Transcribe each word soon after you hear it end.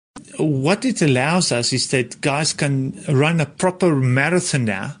what it allows us is that guys can run a proper marathon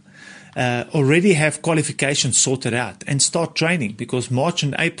now, already have qualifications sorted out and start training, because March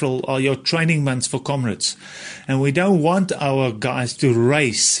and April are your training months for Comrades. And we don't want our guys to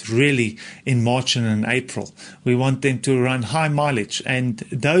race really in March and in April. We want them to run high mileage. And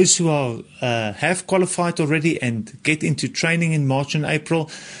those who have qualified already and get into training in March and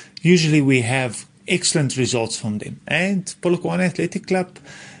April, usually we have excellent results from them. And Polokwane Athletic Club,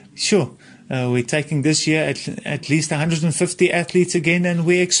 sure, we're taking this year at least 150 athletes again, and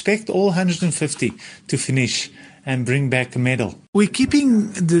we expect all 150 to finish and bring back a medal. We're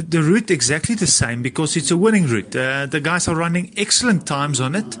keeping the route exactly the same because it's a winning route. The guys are running excellent times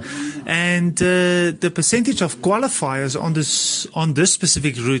on it, and the percentage of qualifiers on this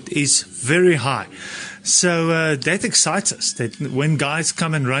specific route is very high. So that excites us, that when guys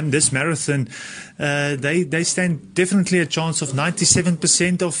come and run this marathon, they stand definitely a chance of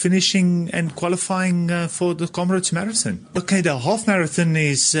 97% of finishing and qualifying for the Comrades Marathon. Okay, the half marathon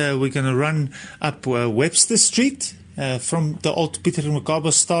is we're going to run up Webster Street from the old Pieter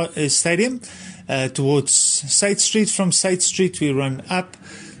Potgieter Stadium towards State Street. From State Street we run up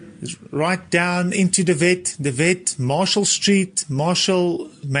right down into the vet, Marshall Street,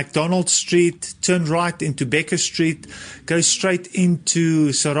 McDonald Street, turn right into Becker Street, go straight into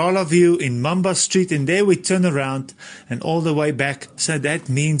Sarala View in Mamba Street, and there we turn around and all the way back. So that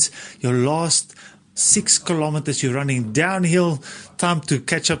means your last 6 kilometers you're running downhill, time to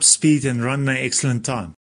catch up speed and run an excellent time.